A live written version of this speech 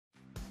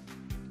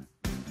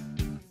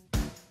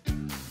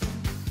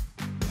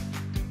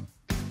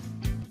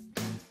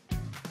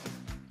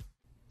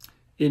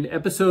In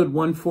episode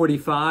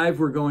 145,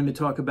 we're going to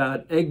talk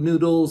about egg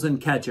noodles and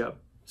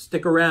ketchup.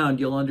 Stick around,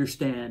 you'll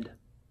understand.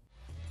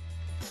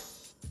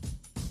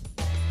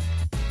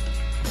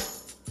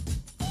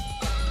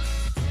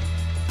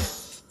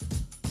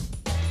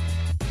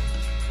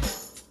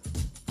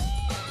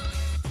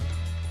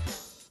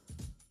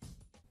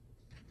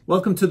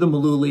 Welcome to the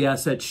Mullooly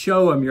Asset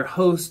Show. I'm your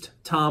host,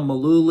 Tom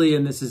Mullooly,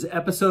 and this is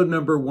episode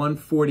number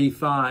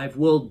 145.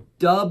 We'll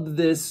dub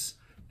this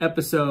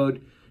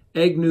episode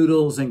Egg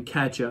Noodles and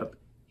Ketchup.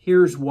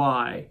 Here's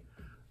why.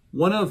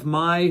 One of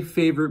my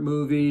favorite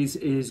movies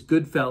is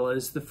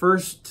Goodfellas. The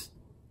first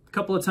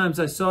couple of times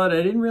I saw it,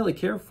 I didn't really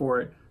care for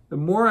it. The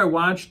more I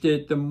watched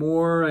it, the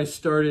more I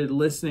started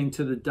listening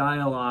to the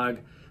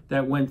dialogue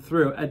that went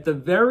through. At the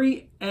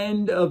very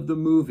end of the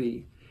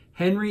movie,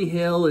 Henry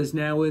Hill is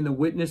now in the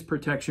witness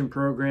protection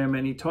program,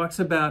 and he talks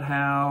about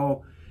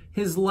how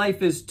his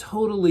life is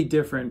totally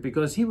different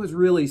because he was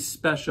really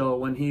special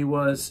when he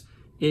was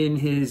in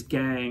his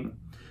gang.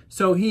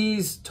 So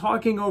he's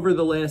talking over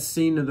the last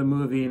scene of the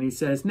movie, and he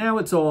says, now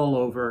it's all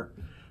over.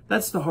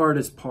 That's the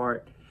hardest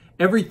part.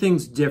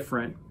 Everything's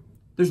different.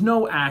 There's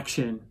no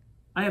action.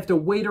 I have to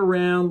wait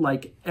around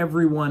like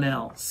everyone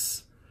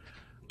else.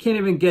 Can't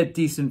even get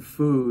decent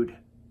food.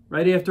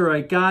 Right after I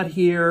got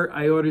here,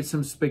 I ordered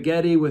some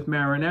spaghetti with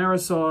marinara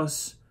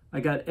sauce. I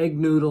got egg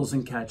noodles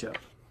and ketchup.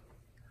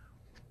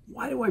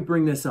 Why do I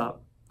bring this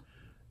up?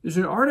 There's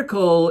an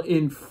article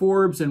in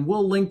Forbes, and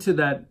we'll link to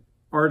that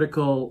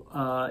article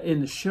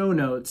in the show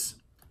notes.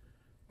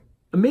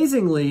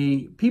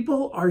 Amazingly,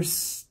 people are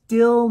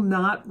still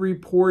not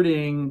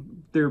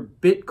reporting their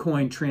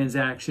Bitcoin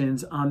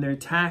transactions on their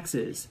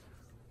taxes.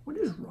 What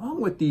is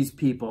wrong with these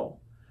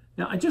people?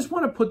 Now, I just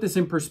want to put this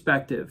in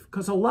perspective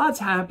because a lot's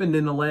happened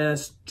in the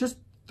last just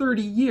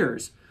 30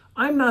 years.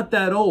 I'm not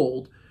that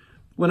old.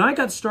 When I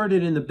got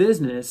started in the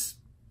business,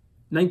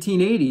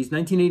 1980s,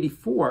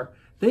 1984,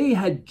 they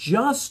had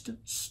just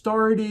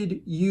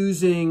started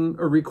using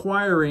or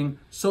requiring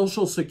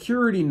social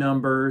security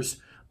numbers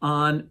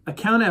on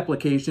account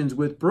applications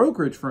with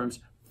brokerage firms.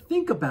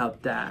 Think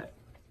about that.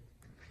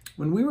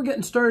 When we were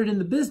getting started in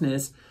the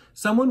business,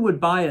 someone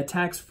would buy a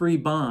tax-free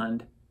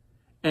bond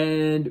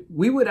and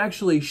we would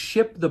actually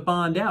ship the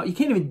bond out. You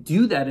can't even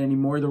do that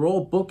anymore. They're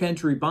all book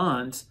entry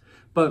bonds.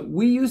 But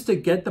we used to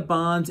get the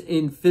bonds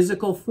in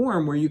physical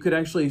form where you could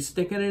actually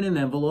stick it in an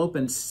envelope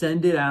and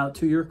send it out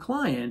to your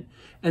client.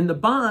 And the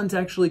bonds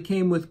actually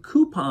came with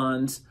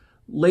coupons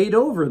laid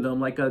over them,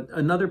 like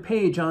another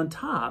page on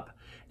top.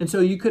 And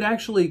so you could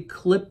actually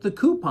clip the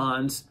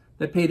coupons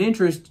that paid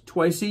interest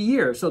twice a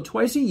year. So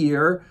twice a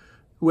year,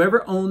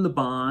 whoever owned the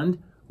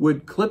bond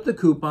would clip the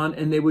coupon,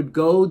 and they would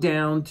go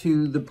down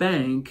to the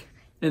bank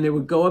and they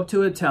would go up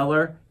to a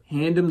teller,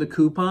 hand him the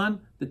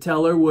coupon. The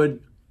teller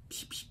would,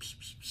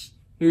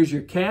 here's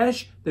your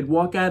cash. They'd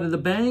walk out of the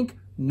bank,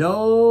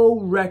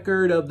 no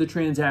record of the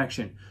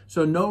transaction.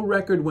 So no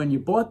record when you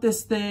bought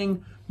this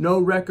thing, no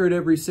record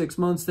every 6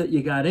 months that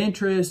you got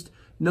interest,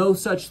 no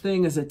such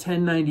thing as a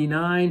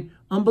 1099.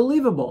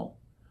 Unbelievable.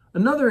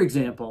 Another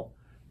example,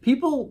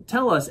 people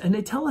tell us, and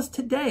they tell us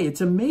today,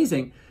 it's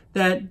amazing,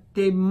 that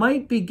they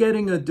might be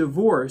getting a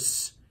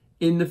divorce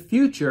in the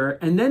future,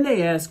 and then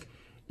they ask,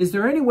 is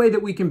there any way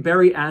that we can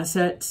bury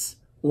assets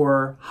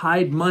or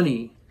hide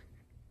money?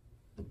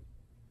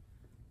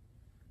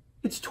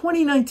 It's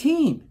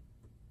 2019.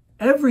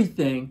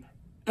 Everything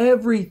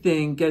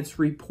gets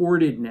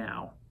reported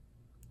now.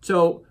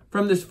 So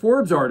from this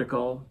Forbes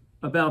article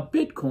about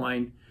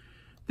Bitcoin,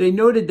 they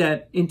noted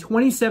that in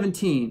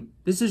 2017,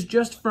 this is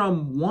just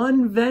from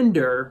one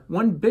vendor,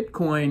 one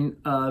Bitcoin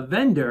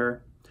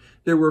vendor,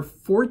 there were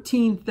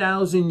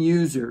 14,000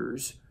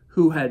 users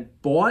who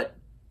had bought,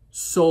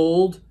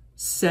 sold,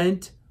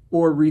 sent,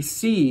 or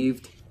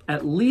received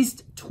at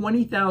least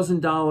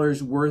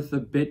 $20,000 worth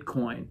of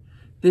Bitcoin.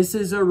 This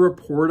is a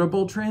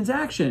reportable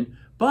transaction,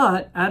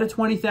 but out of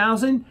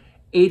 20,000,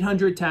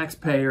 800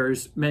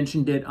 taxpayers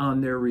mentioned it on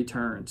their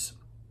returns.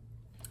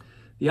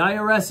 The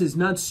IRS is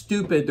not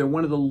stupid. They're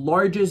one of the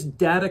largest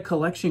data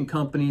collection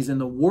companies in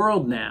the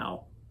world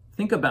now.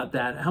 Think about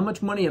that. How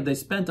much money have they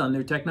spent on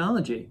their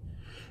technology?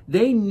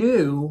 They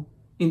knew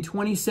in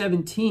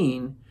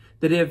 2017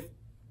 that if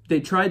they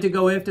tried to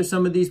go after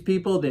some of these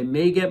people, they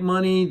may get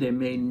money, they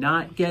may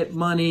not get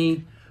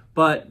money,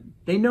 but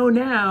they know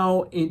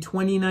now in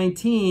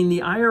 2019, the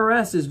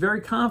IRS is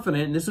very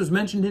confident, and this was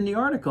mentioned in the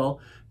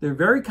article, they're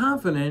very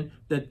confident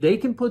that they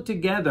can put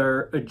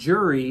together a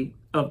jury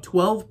of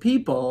 12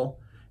 people,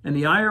 and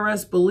the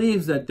IRS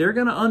believes that they're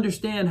going to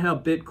understand how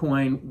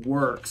Bitcoin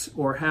works,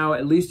 or how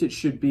at least it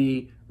should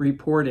be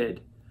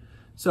reported.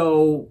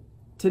 So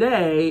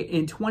today,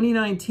 in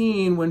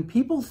 2019, when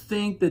people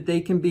think that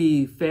they can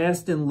be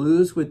fast and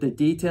loose with the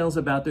details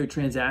about their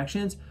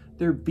transactions,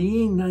 they're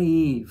being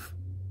naive.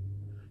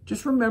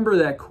 Just remember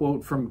that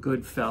quote from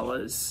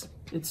Goodfellas.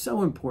 It's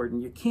so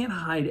important. You can't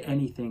hide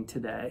anything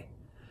today.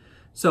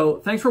 So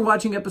thanks for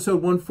watching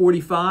episode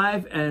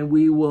 145, and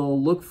we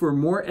will look for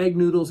more egg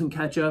noodles and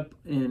ketchup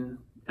in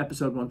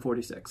episode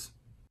 146.